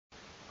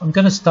I'm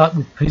going to start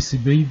with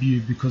PCB view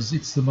because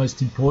it's the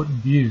most important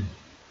view.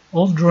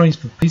 All drawings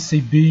for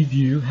PCB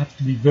view have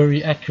to be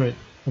very accurate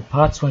or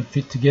parts won't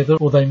fit together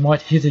or they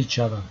might hit each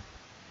other.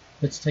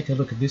 Let's take a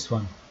look at this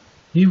one.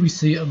 Here we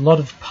see a lot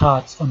of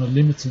parts on a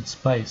limited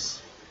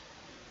space.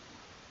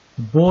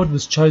 The board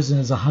was chosen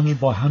as 100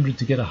 by 100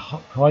 to get a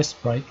price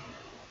break,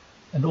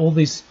 and all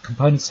these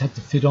components had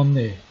to fit on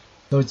there.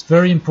 So it's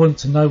very important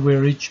to know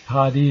where each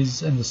part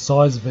is and the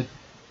size of it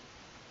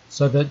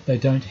so that they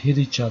don't hit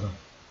each other.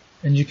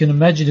 And you can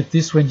imagine if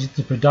this went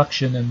into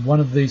production and one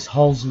of these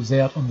holes was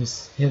out on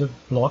this header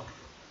block,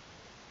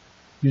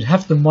 you'd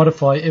have to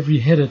modify every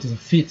header to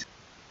fit.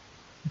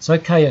 It's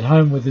okay at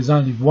home where there's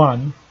only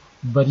one,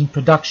 but in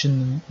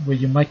production where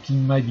you're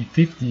making maybe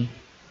 50,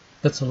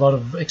 that's a lot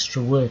of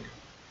extra work.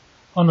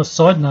 On a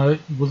side note,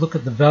 we'll look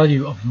at the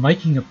value of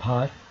making a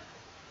part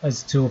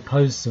as to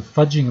opposed to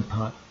fudging a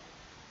part.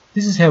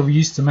 This is how we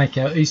used to make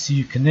our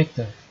ECU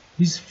connector.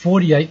 These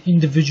 48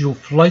 individual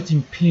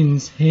floating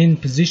pins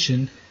hand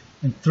positioned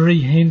and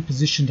 3 hand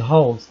positioned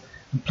holes,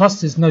 and plus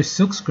there's no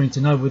silkscreen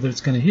to know whether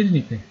it's going to hit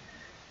anything.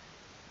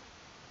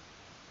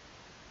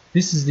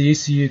 This is the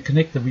ECU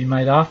connector we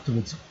made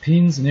afterwards,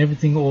 pins and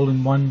everything all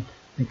in one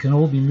and can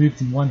all be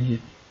moved in one hit.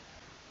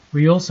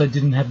 We also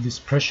didn't have this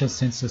pressure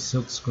sensor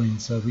silkscreen,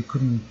 so we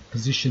couldn't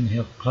position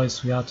how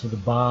close we are to the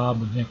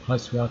barb and how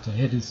close we are to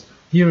headers.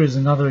 Here is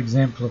another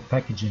example of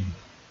packaging.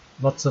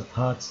 Lots of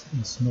parts in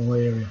a small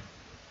area.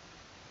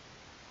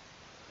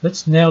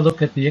 Let's now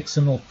look at the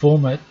XML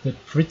format that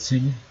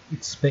Fritzing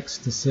expects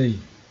to see.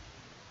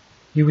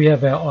 Here we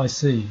have our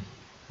IC.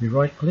 We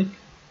right click,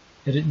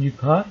 edit new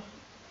part,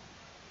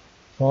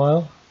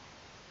 file,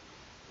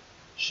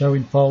 show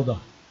in folder.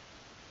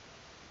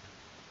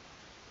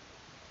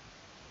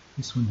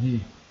 This one here.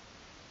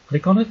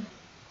 Click on it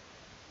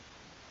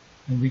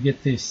and we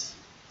get this.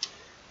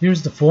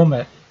 Here's the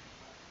format.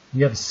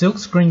 We have a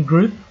silkscreen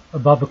group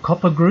above a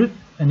copper group,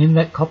 and in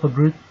that copper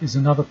group is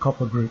another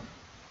copper group.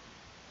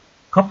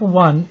 Copper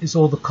 1 is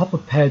all the copper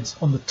pads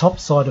on the top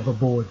side of a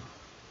board.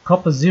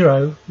 Copper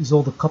 0 is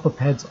all the copper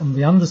pads on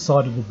the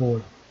underside of the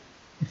board.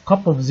 If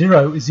copper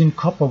 0 is in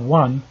copper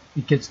 1,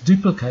 it gets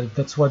duplicated.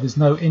 That's why there's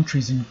no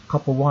entries in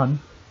copper 1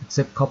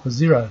 except copper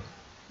 0.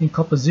 In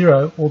copper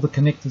 0, all the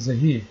connectors are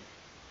here.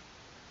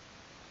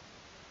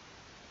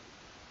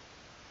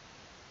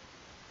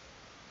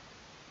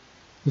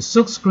 The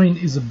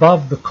silkscreen is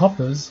above the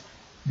coppers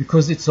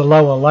because it's a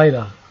lower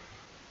layer.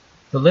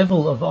 The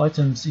level of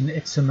items in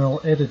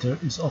XML editor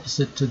is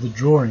opposite to the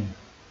drawing.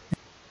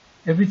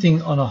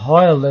 Everything on a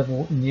higher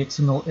level in the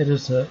XML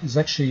editor is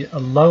actually a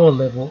lower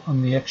level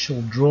on the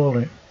actual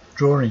drawing.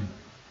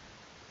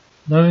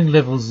 Knowing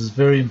levels is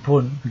very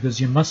important because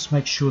you must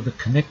make sure the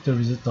connector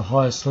is at the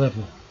highest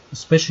level,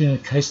 especially in a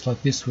case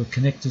like this where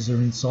connectors are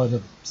inside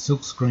a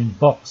silkscreen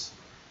box.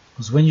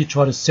 Because when you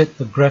try to set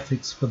the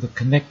graphics for the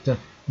connector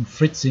in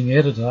Fritzing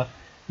editor,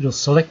 it'll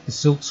select the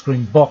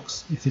silkscreen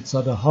box if it's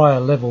at a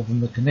higher level than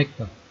the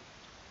connector.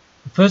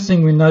 The first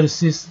thing we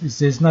notice is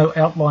there's no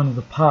outline of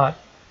the part.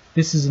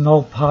 This is an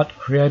old part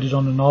created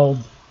on an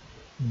old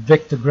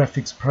vector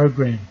graphics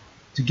program.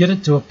 To get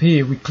it to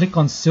appear, we click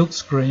on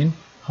silkscreen,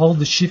 hold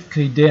the shift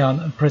key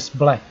down and press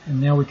black, and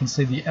now we can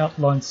see the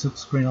outlined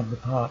silkscreen of the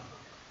part.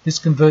 This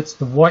converts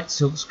the white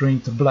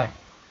silkscreen to black.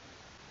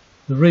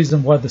 The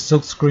reason why the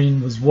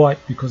silkscreen was white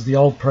because the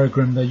old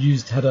program they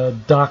used had a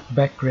dark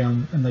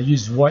background and they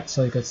used white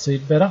so you could see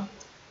it better.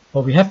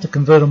 But we have to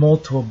convert them all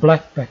to a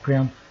black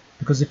background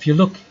because if you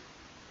look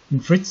in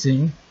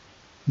Fritzing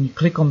and you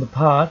click on the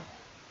part,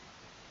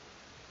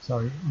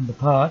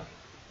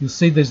 you'll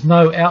see there's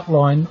no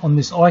outline on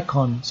this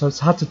icon, so it's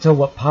hard to tell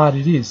what part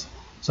it is.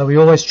 So we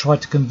always try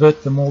to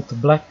convert them all to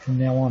black from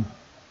now on.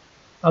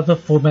 Other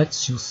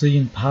formats you'll see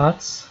in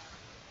parts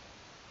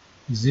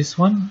is this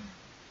one,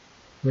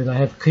 where they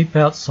have keep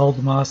out,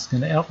 solder mask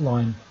and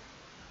outline,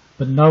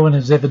 but no one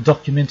has ever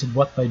documented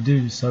what they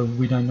do, so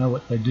we don't know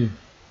what they do.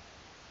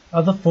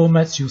 Other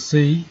formats you'll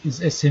see is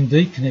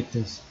SMD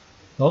connectors.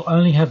 They'll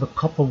only have a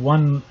copper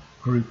 1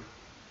 group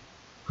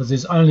because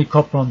there's only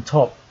copper on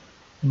top,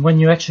 and when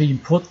you actually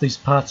import these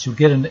parts you'll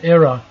get an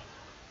error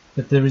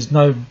that there is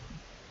no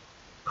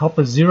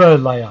copper 0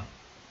 layer,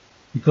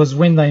 because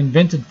when they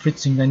invented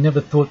Fritzing they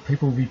never thought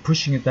people would be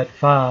pushing it that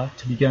far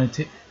to be going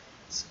to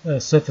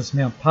surface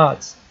mount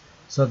parts.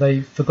 So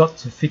they forgot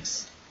to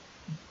fix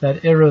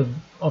that error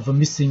of a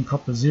missing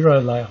copper 0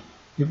 layer.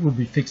 It will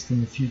be fixed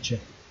in the future.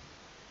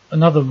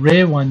 Another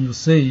rare one you'll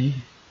see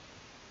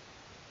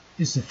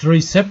is the 3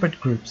 separate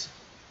groups.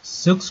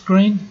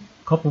 Silkscreen,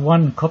 copper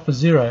 1 and copper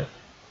 0,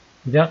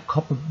 without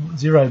copper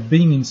 0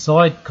 being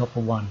inside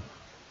copper 1.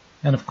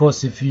 And of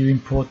course if you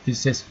import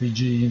this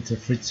SVG into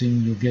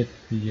Fritzing you'll get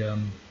the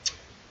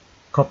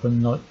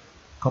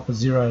copper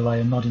 0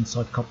 layer not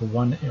inside copper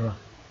 1 error.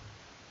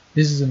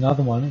 This is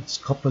another one, it's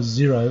copper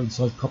 0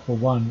 inside copper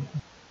 1,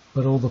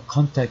 but all the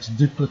contacts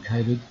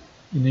duplicated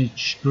in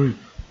each group.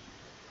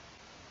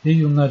 Here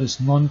you'll notice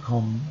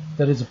non-com,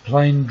 that is a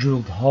plain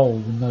drilled hole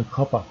with no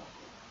copper,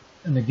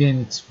 and again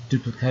it's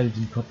duplicated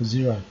in copper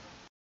 0.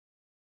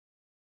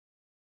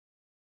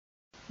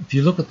 If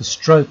you look at the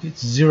stroke,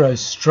 it's 0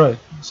 stroke,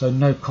 so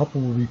no copper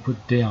will be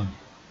put down.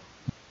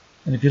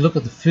 And if you look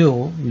at the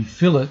fill, we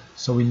fill it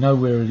so we know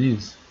where it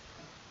is.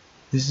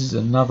 This is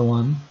another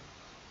one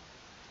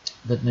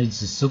that needs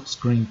the silk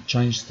screen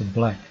changed to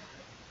black.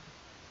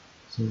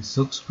 So we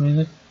silk screen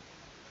it,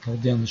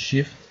 hold down the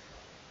shift,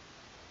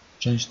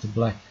 change to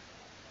black.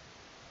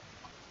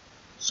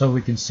 So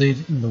we can see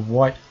it in the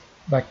white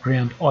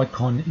background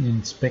icon in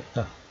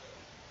Inspector.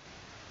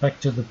 Back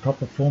to the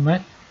proper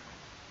format.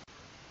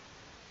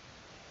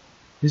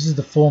 This is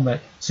the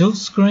format. Silk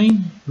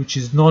screen, which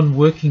is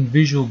non-working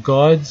visual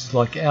guides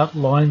like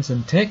outlines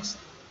and text.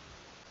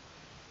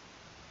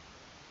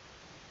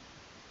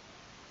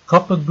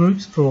 Copper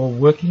groups for all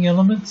working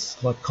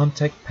elements like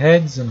contact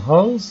pads and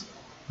holes,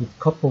 with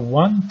copper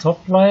 1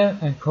 top layer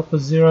and copper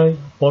 0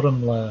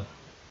 bottom layer.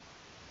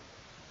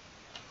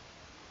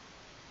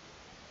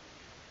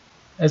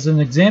 As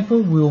an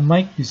example, we will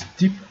make this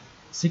DIP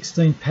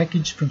 16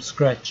 package from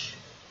scratch.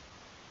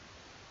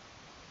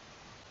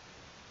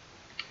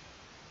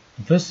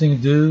 The first thing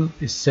to do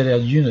is set our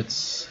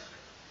units.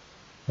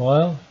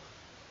 File,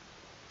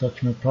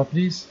 Document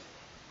Properties.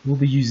 We'll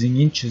be using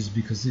inches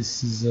because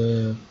this is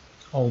an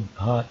old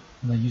part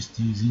and I used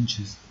to use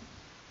inches.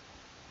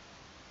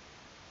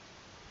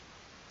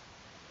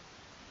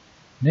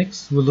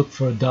 Next, we'll look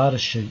for a data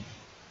sheet.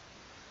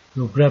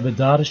 We'll grab a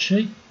data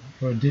sheet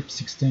for a DIP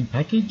 16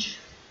 package,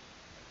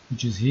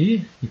 which is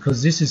here,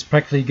 because this is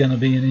practically going to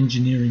be an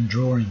engineering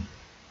drawing.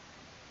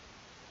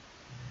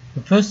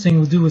 The first thing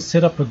we'll do is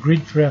set up a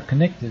grid for our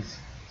connectors.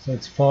 So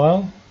it's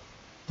File,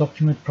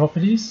 Document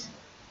Properties,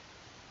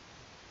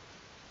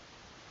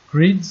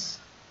 Grids,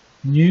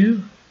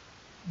 New,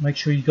 make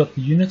sure you got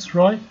the units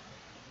right.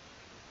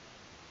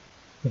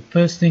 The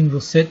first thing we'll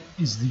set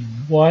is the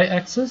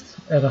Y-axis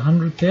at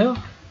 100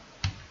 thou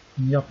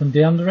in the up and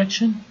down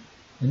direction,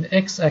 and the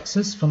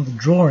X-axis from the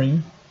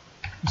drawing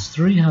is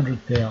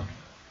 300 thou.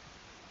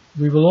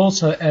 We will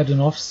also add an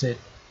offset.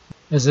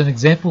 As an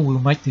example, we'll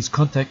make these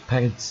contact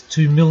pads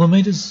 2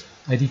 mm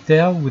 80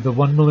 thou with a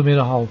 1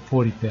 mm hole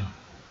 40 thou.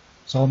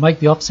 So I'll make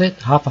the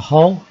offset half a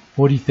hole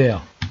 40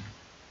 thou,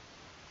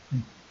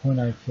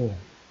 0.04.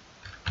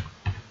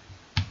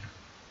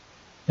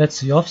 That's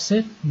the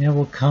offset. Now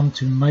we'll come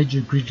to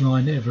major grid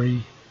line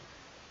every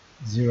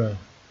 0.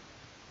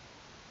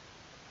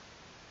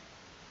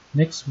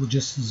 Next we'll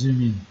just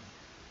zoom in.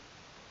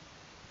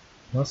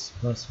 Plus,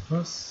 plus,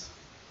 plus.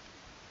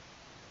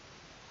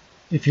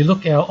 If you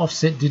look, our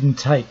offset didn't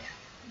take.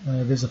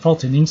 There's a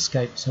fault in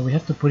Inkscape, so we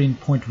have to put in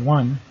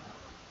 0.1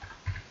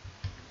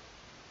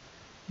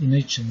 in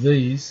each of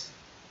these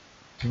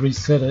to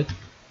reset it,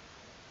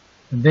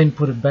 and then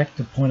put it back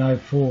to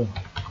 0.04.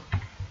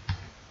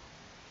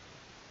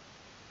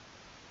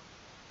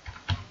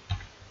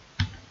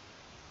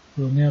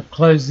 We'll now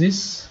close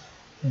this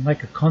and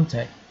make a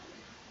contact.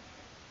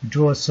 We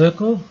draw a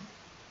circle,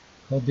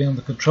 hold down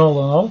the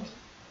Control and Alt,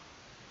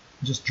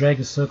 and just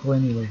drag a circle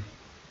anywhere.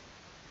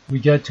 We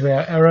go to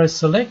our arrow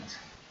select,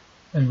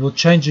 and we'll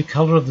change the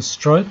color of the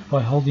stroke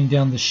by holding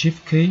down the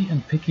Shift key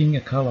and picking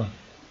a color.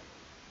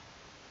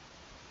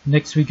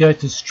 Next we go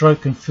to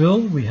stroke and fill.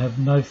 We have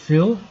no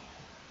fill.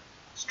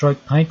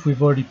 Stroke paint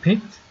we've already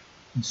picked,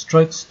 and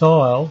stroke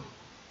style,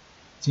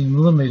 it's in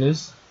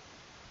millimeters.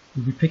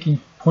 We'll be picking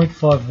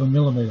 0.5 of a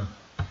millimeter.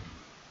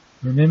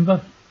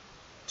 Remember,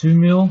 2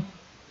 mil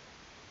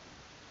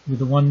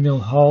with a 1 mil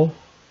hole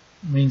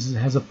means it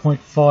has a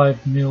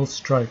 0.5 mil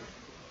stroke.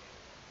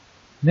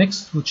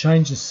 Next we'll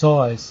change the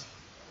size.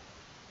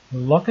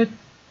 We'll lock it,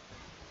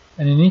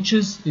 and in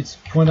inches it's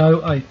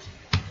 0.08,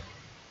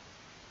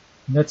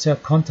 and that's our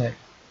contact.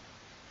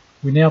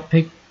 We now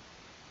click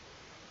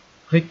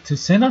to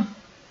center,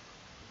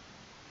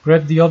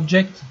 grab the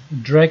object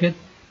and drag it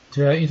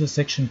to our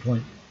intersection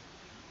point.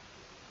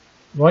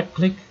 Right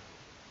click,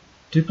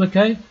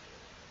 duplicate,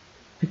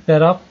 pick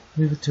that up,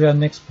 move it to our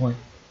next point.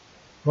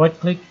 Right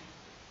click,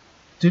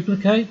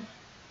 duplicate,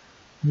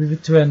 move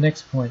it to our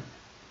next point.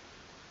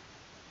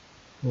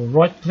 Or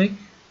right click,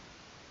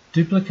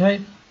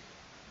 duplicate,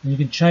 and you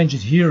can change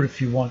it here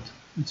if you want,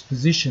 its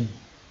position,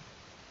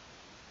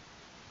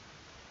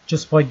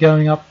 just by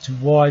going up to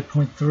Y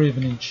 0.3 of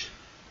an inch.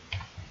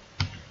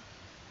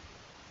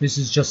 This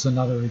is just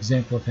another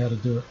example of how to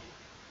do it.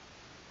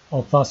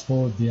 I'll fast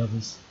forward the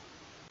others.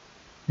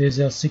 There's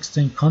our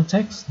 16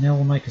 contacts. Now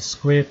we'll make a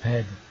square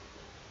pad.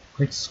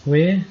 Click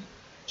square,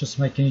 just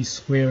make any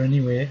square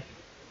anywhere.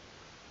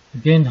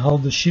 Again,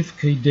 hold the Shift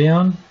key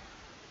down,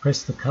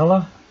 press the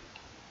color,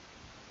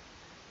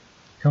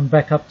 come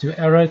back up to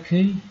arrow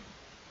key,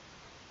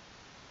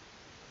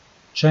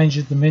 change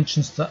the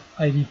dimensions to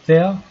 80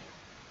 thou.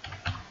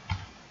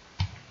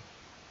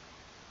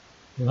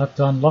 We'll have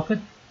to unlock it.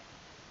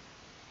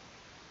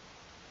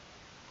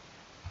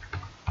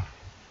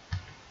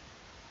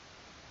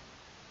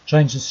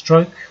 Change the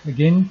stroke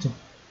again to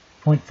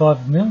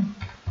 0.5 mil.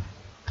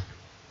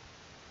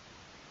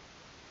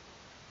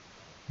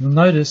 You'll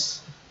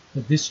notice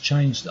that this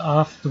changed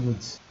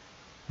afterwards.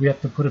 We have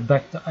to put it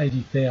back to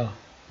 80 thou.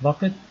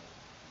 Lock it.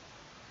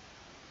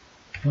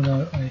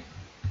 0.08.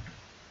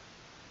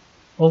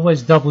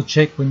 Always double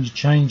check when you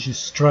change your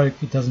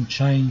stroke, it doesn't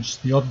change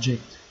the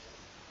object.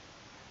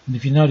 And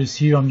if you notice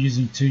here, I'm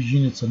using 2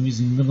 units. I'm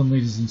using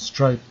millimeters in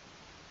stroke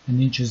and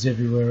inches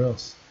everywhere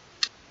else.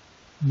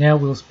 Now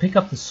we'll pick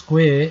up the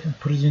square and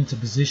put it into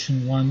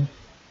position 1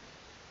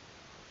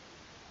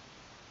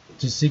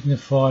 to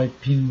signify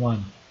pin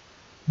 1.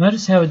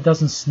 Notice how it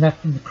doesn't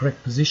snap in the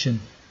correct position.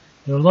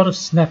 There are a lot of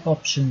snap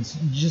options.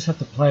 You just have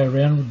to play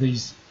around with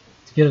these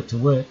to get it to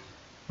work.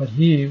 But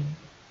here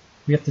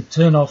we have to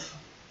turn off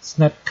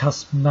snap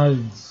cusp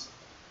nodes.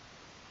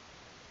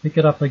 Pick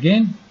it up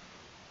again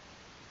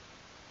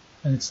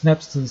and it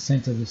snaps to the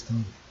center this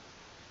time.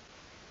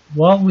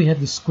 While we have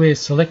the square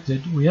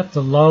selected, we have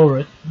to lower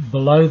it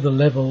below the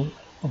level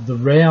of the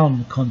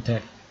round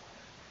contact.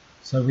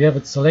 So we have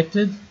it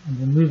selected and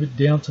we'll move it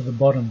down to the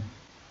bottom.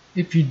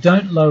 If you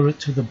don't lower it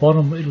to the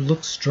bottom, it'll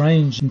look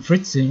strange. In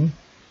Fritzing,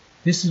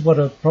 this is what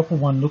a proper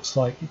one looks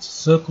like. It's a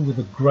circle with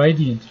a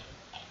gradient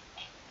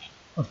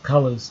of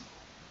colors.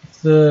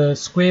 If the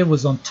square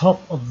was on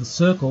top of the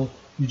circle,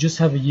 you just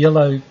have a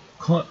yellow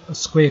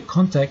square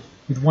contact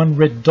with one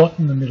red dot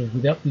in the middle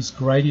without this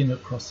gradient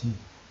across here.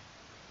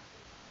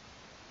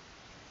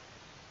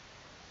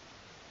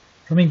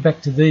 Coming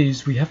back to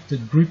these, we have to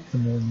group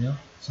them all now.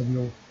 So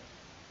we'll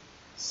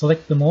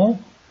select them all,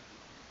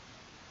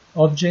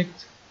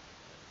 Object,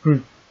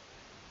 Group.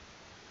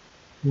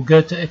 We'll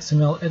go to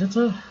XML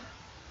Editor.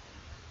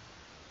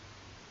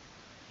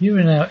 Here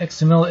in our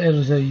XML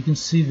editor you can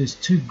see there's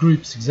 2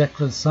 groups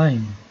exactly the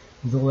same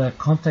with all our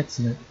contacts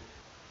in it.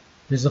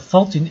 There's a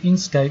fault in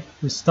Inkscape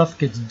where stuff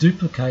gets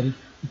duplicated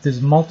if there's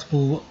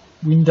multiple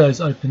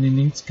windows open in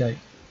Inkscape.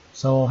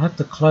 So I'll have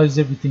to close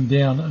everything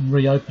down and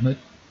reopen it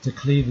to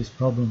clear this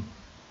problem.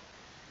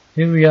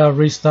 Here we are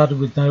restarted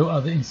with no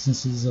other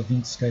instances of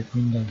Inkscape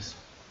windows.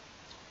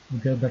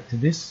 We'll go back to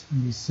this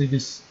and we see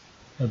this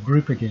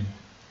group again.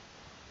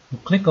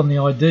 We'll click on the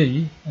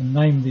ID and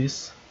name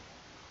this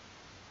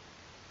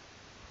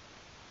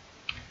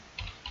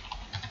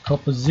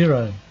copper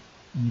 0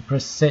 and you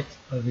press set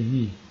over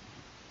here.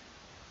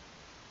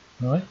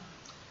 Right.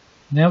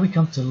 Now we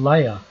come to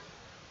layer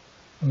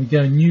and we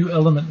go new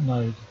element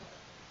node.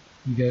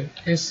 We go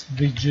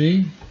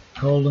SVG:G,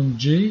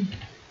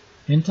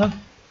 enter,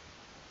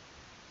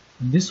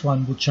 and this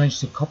one will change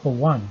to copper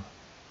 1.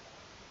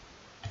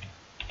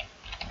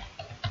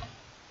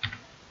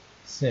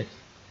 Set.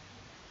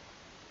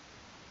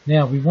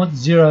 Now we want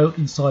 0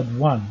 inside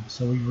 1,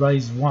 so we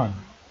raise 1.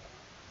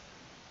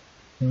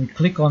 Then we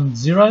click on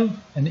 0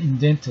 and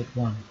indent it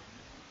 1.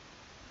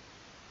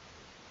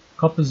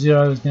 Copper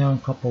 0 is now in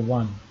copper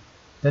 1.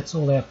 That's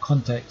all our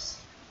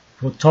contacts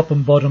for top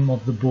and bottom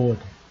of the board.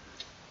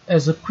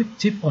 As a quick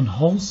tip on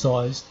hole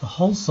size, the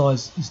hole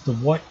size is the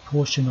white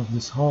portion of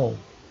this hole.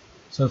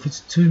 So if it's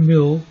 2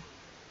 mil,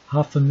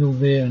 half a mil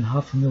there and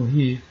half a mil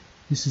here,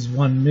 this is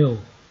 1 mil.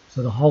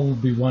 So the hole will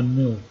be 1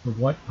 mil, the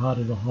white part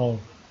of the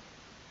hole.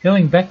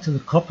 Going back to the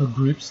copper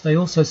groups, they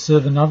also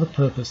serve another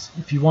purpose.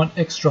 If you want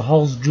extra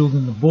holes drilled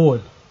in the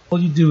board, all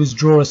you do is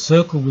draw a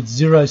circle with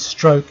 0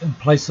 stroke and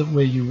place it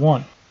where you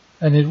want,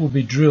 and it will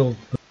be drilled,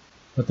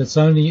 but that's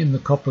only in the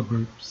copper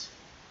groups.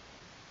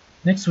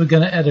 Next we're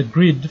going to add a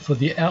grid for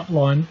the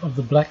outline of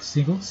the black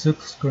silk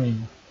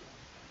screen.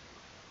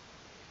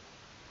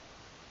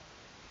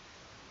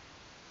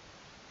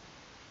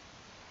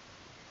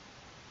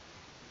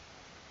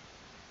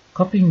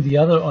 Copying the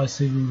other IC,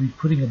 we'll be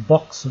putting a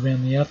box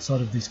around the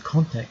outside of these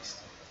contacts,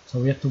 so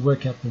we have to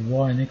work out the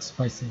Y and X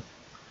spacing.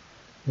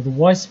 Well, the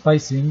Y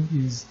spacing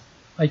is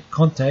 8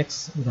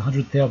 contacts with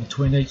 100 thou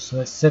between each, so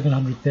that's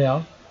 700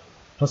 thou,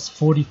 plus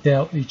 40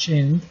 thou each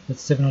end,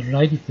 that's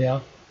 780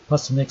 thou,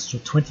 plus an extra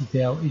 20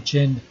 thou each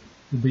end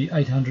will be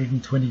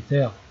 820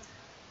 thou.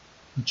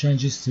 We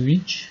change this to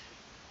inch,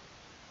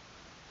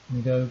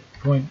 we go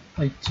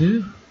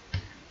 0.82.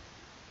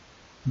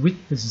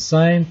 Width is the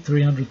same,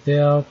 300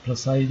 thou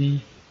plus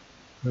 80,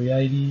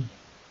 380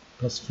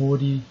 plus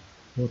 40,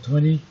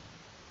 420.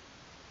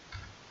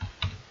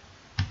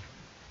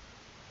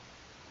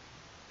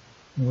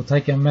 And we'll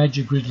take our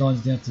major grid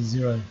lines down to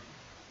 0.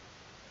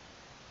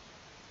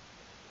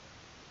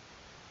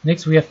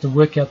 Next we have to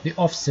work out the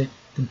offset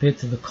compared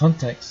to the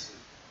contacts,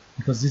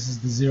 because this is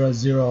the 0,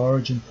 0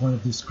 origin point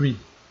of this grid.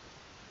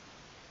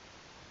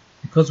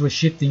 Because we're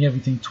shifting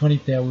everything 20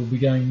 thou, we'll be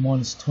going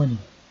minus 20.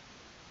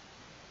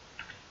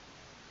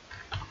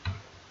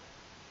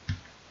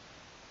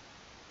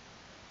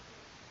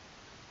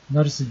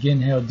 Notice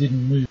again how it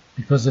didn't move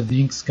because of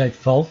the Inkscape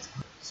fault.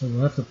 So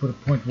we'll have to put a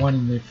 0.1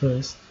 in there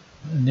first.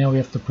 And now we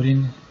have to put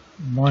in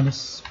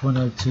minus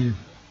 0.02.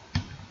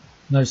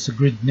 Notice the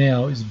grid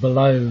now is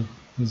below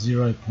the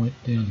 0 point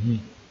down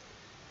here.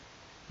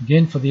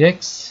 Again for the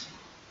X,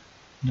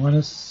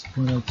 minus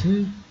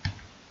 0.02,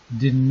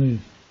 didn't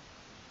move.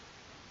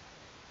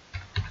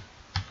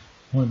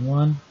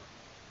 0.1,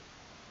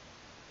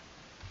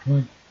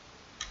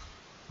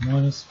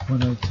 minus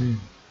 0.02.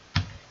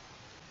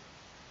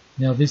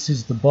 Now this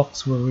is the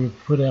box where we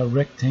put our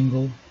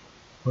rectangle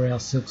for our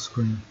silk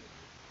screen.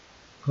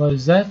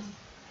 Close that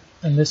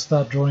and let's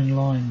start drawing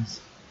lines.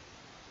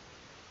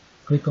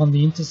 Click on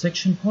the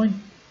intersection point,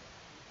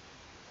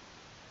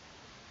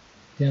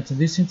 down to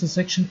this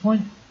intersection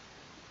point,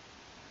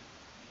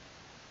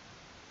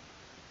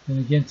 then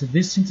again to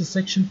this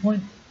intersection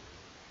point,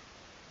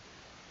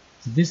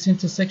 to this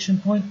intersection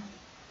point,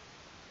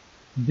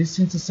 and this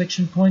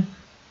intersection point,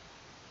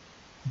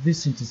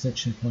 this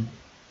intersection point.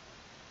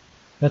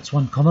 That's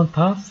one common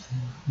path.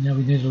 Now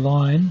we need a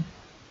line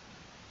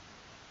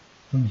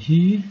from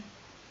here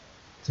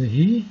to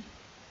here,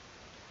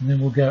 and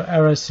then we'll go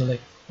arrow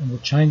select and we'll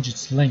change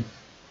its length.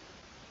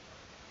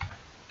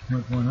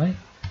 0.18.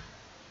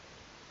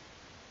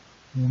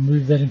 We'll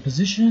move that in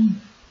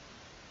position.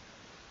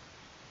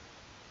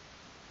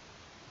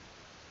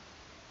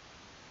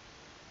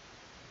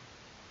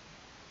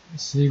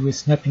 See, we're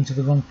snapping to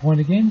the wrong point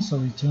again, so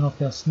we turn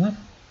off our snap.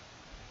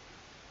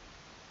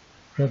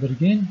 Grab it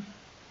again.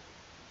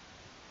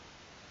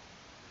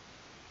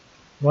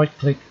 Right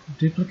click,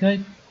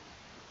 duplicate.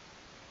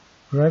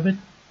 Grab it.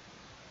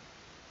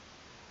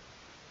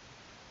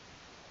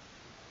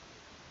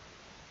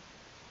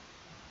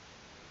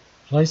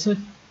 Place it.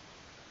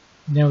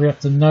 Now we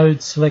have to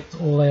node select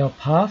all our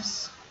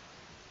paths.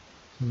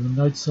 So we'll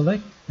node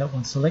select, that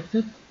one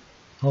selected.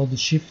 Hold the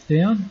shift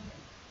down.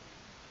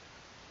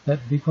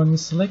 That big one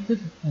is selected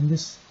and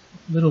this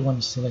little one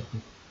is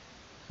selected.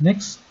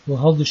 Next, we'll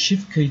hold the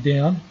shift key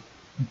down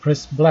and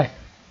press black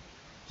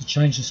to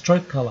change the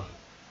stroke color.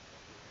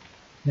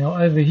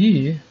 Now over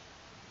here,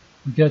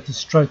 we go to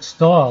stroke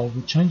style,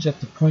 we'll change that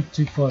to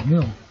 0.25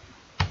 mm.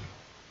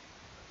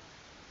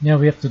 Now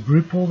we have to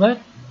group all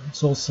that.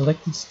 It's all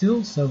selected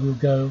still, so we'll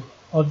go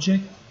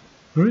Object,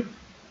 Group.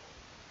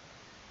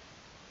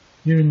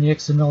 Here in the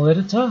XML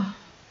editor,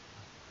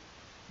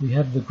 we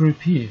have the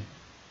group here.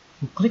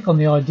 We'll click on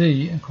the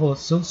ID and call it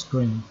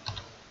fullscreen.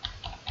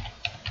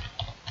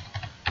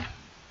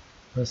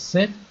 Press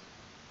Set.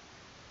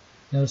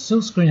 Now the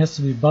fullscreen has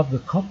to be above the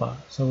copper,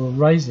 so we'll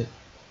raise it.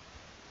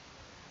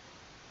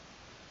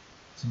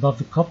 It's above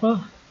the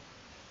copper.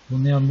 We'll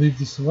now move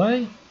this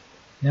away.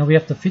 Now we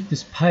have to fit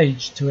this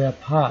page to our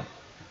part.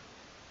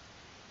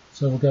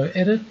 So we'll go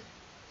Edit,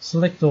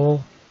 Select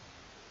All,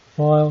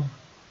 File,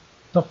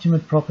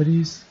 Document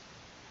Properties,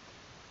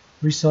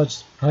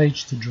 Resize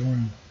Page to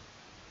Drawing.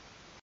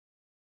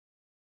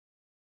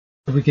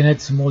 We can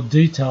add some more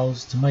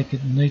details to make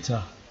it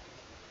neater.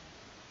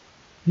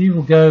 Here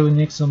we'll go in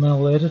the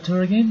XML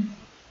editor again.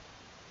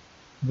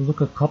 We'll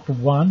look at copper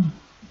 1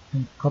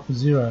 and copper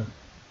 0.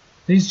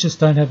 These just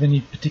don't have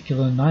any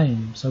particular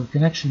name, so we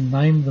can actually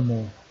name them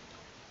all.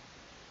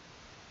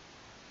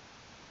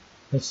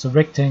 That's the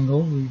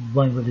rectangle, we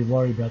won't really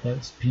worry about that,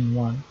 it's pin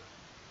 1.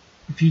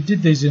 If you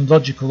did these in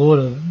logical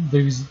order,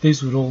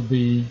 these would all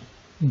be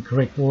in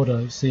correct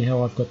order. See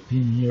how I've got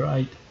pin here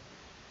 8.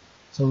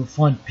 So we'll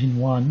find pin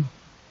 1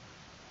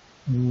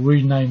 and we'll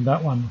rename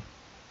that one.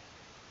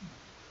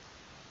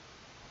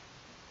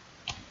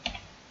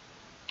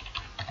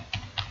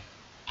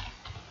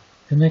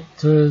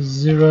 Connector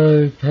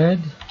 0 pad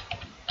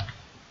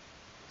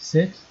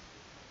set,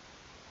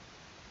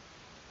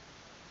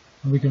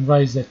 and we can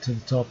raise that to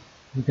the top.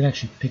 We can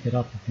actually pick it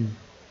up if you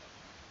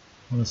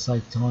want to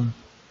save time.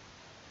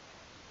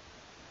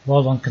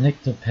 While on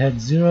connector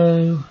pad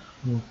 0,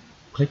 we'll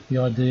click the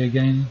ID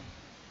again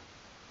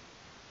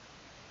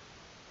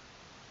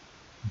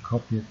and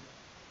copy it.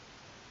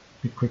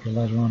 A bit quicker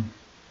later on.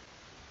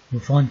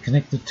 We'll find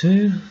connector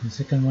 2, the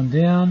second one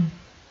down.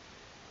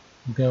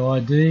 We'll go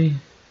ID,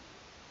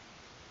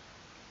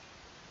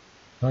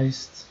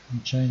 paste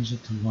and change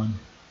it to 1.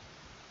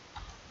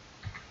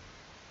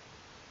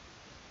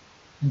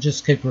 And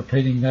just keep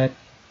repeating that.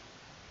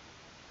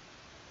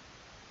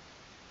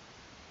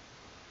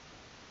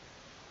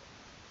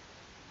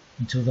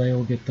 Until they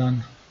all get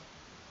done.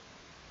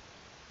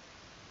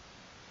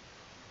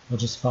 I'll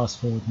just fast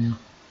forward now.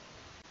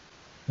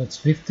 That's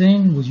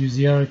 15. We'll use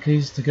the arrow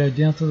keys to go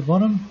down to the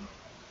bottom.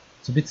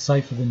 It's a bit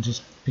safer than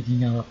just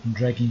picking it up and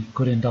dragging. You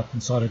could end up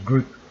inside a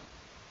group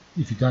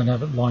if you don't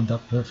have it lined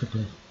up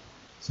perfectly.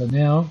 So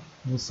now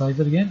we'll save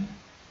it again.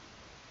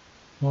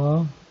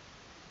 File,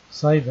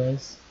 save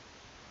as,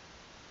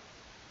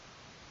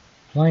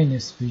 plain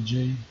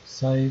SVG,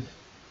 save,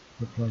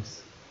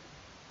 replace.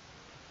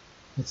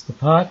 That's the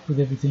part with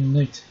everything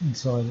neat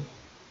inside it.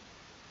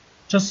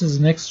 Just as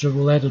an extra,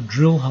 we'll add a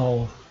drill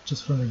hole,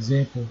 just for an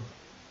example.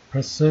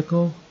 Press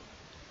circle,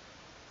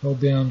 hold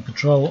down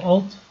Control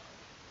Alt,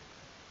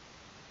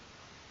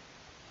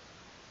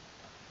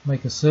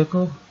 make a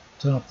circle,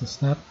 turn off the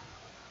snap.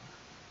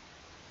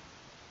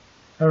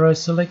 Arrow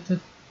selected.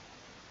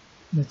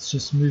 Let's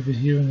just move it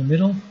here in the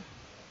middle.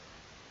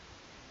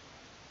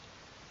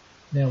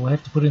 Now we'll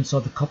have to put it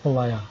inside the copper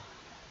layer.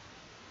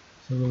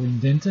 So we'll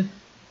indent it.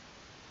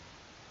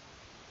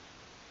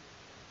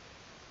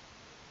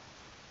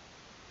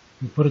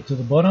 We'll put it to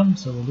the bottom,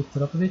 so we'll lift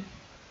it up a bit.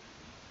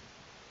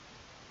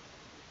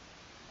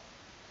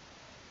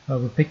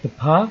 We'll pick the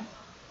path.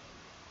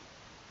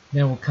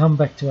 Now we'll come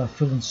back to our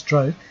fill and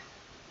stroke.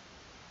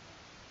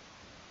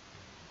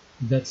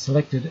 That's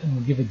selected and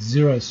we'll give it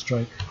 0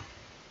 stroke.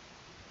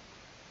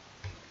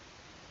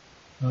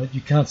 Right,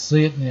 you can't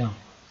see it now.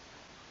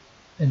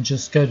 And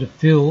just go to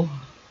fill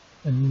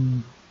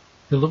and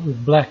fill it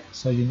with black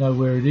so you know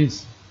where it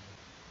is.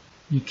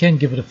 You can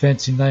give it a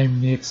fancy name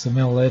in the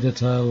XML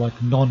editor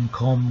like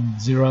non-com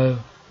 0,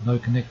 no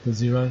connector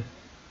 0.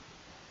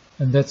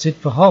 And that's it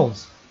for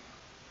holes.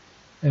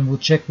 And we'll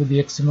check with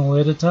the XML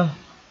editor.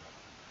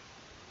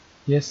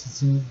 Yes,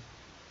 it's in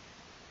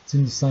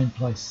the same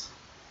place.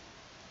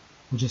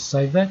 We'll just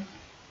save that.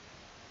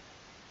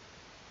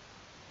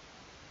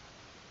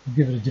 We'll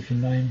give it a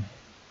different name.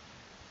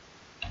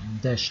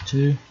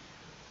 -2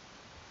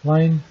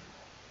 plain.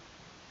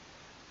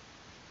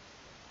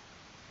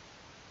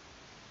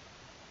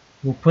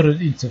 We'll put it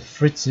into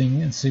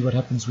Fritzing and see what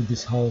happens with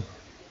this hole.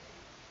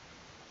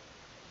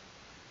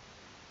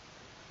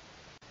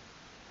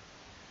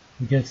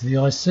 We go to the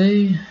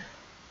IC,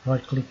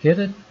 right click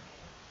edit,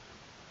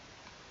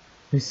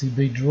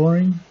 PCB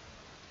drawing,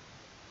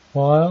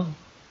 file,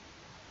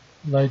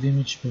 load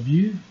image for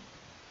view.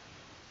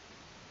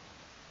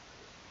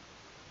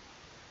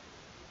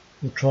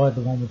 We'll try the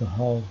one with the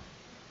hole.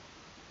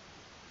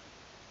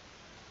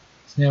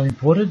 It's now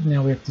imported.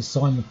 Now we have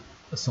to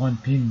assign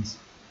pins.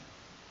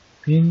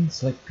 Pin,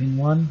 select pin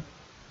 1,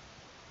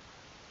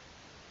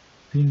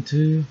 pin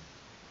 2.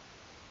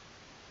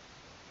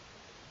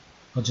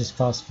 I'll just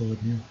fast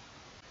forward now.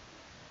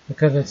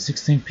 Okay, that's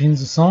 16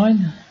 pins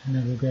assigned.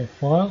 Now we'll go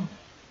File,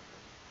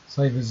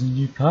 Save as a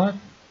new part.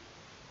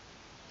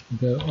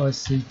 We'll go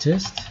IC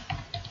test.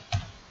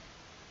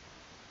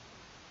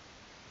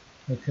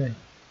 Okay,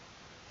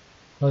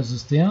 close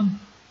this down.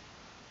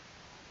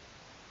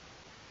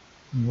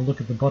 And we'll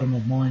look at the bottom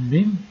of mine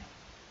bin.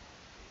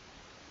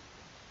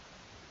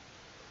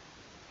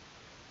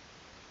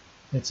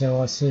 That's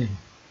our IC.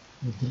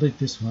 We'll delete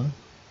this one.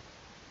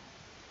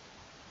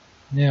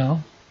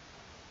 Now,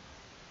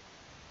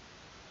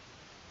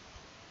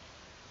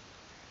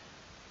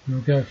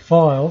 we'll go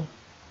File,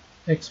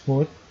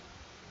 Export,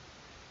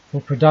 for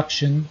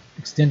Production,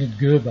 Extended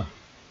Gerber.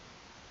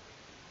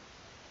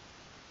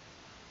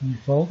 New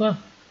folder.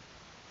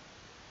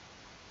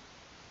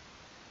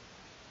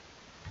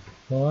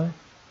 Apply.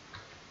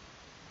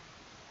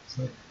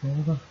 Select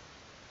folder.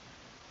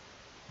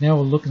 Now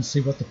we'll look and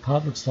see what the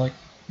part looks like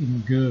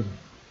in Gerbv.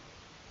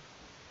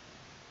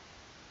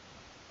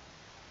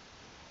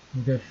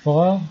 We'll go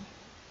File,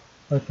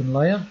 Open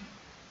Layer.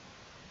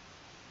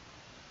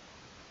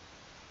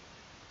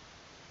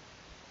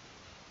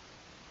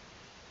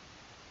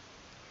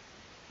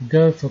 We'll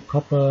go for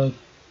copper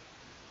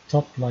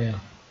top layer.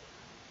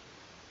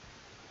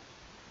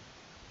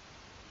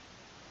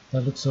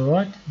 That looks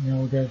alright. Now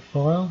we'll go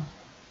File,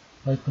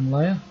 Open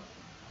Layer,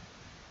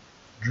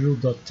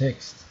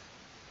 drill.txt.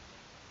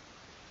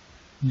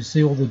 You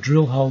see all the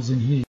drill holes in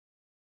here.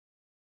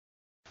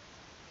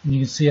 And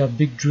you can see our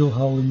big drill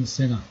hole in the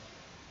center.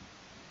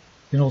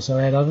 You can also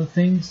add other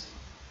things.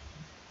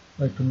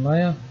 Open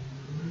layer.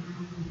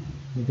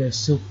 We'll go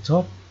silk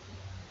top.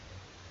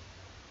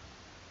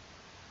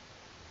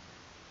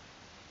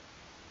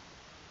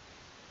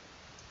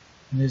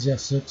 And there's our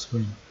silk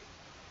screen.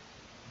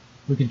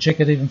 We can check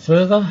it even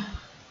further.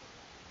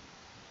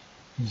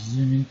 Let's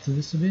zoom into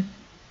this a bit.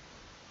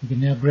 We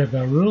can now grab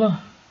our ruler.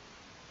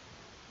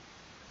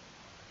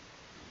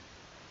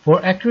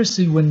 For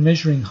accuracy when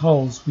measuring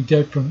holes, we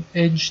go from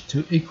edge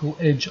to equal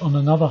edge on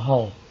another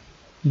hole.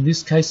 In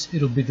this case,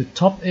 it'll be the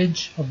top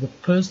edge of the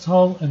first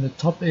hole and the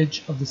top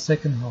edge of the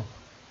second hole.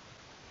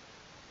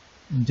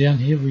 And down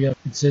here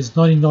it says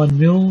 99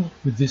 mil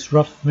with this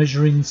rough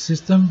measuring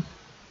system,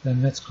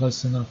 and that's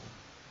close enough.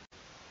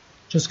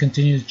 Just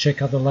continue to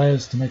check other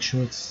layers to make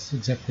sure it's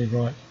exactly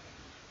right.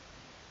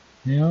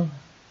 Now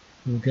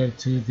we'll go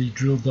to the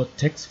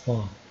drill.txt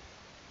file.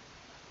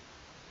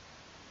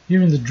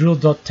 Here in the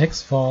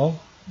drill.txt file,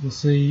 you'll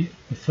see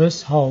the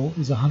first hole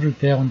is 100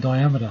 thou in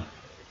diameter.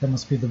 That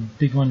must be the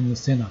big one in the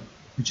center,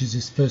 which is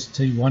this first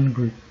T1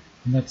 group,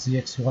 and that's the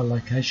XY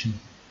location.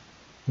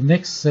 The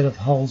next set of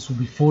holes will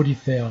be 40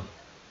 thou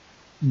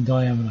in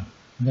diameter,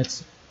 and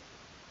that's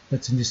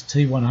in this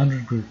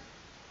T100 group.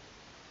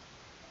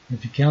 And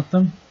if you count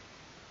them,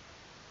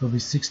 there'll be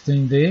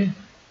 16 there.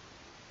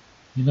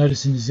 You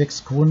notice in these X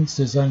coordinates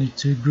there's only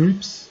two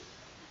groups,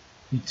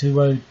 the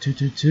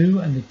 20222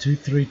 and the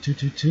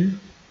 23222.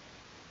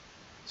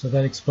 So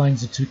that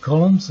explains the two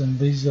columns, and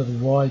these are the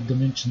Y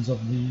dimensions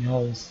of the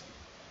holes,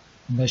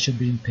 and they should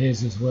be in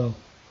pairs as well.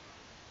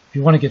 If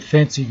you want to get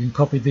fancy, you can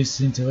copy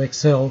this into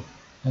Excel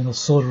and it'll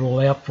sort it all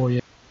out for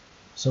you.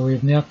 So we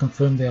have now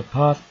confirmed our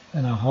part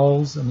and our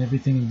holes and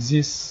everything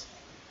exists.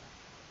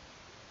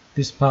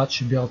 This part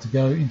should be able to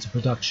go into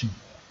production.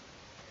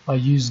 I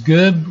use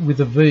Gerb with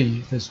a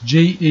V, that's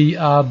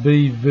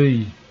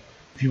Gerbv.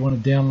 If you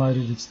want to download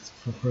it, it's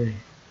for free.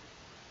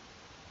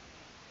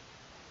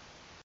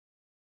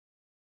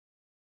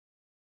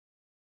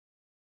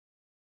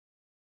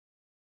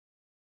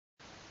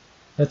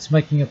 That's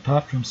making a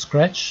part from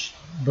scratch,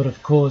 but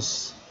of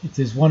course if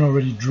there's one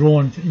already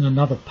drawn in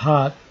another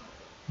part,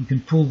 you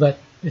can pull that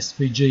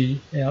SVG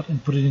out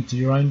and put it into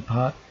your own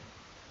part,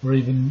 or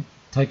even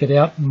take it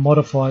out and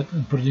modify it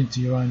and put it into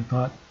your own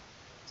part.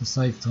 to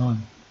save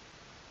time.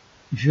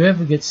 If you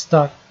ever get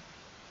stuck,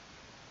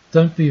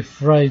 don't be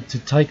afraid to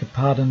take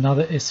apart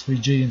another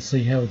SVG and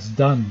see how it's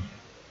done,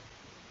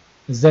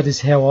 as that is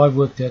how I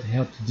worked out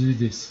how to do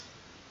this.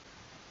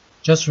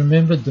 Just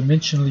remember,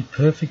 dimensionally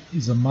perfect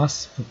is a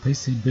must for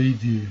PCB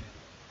view.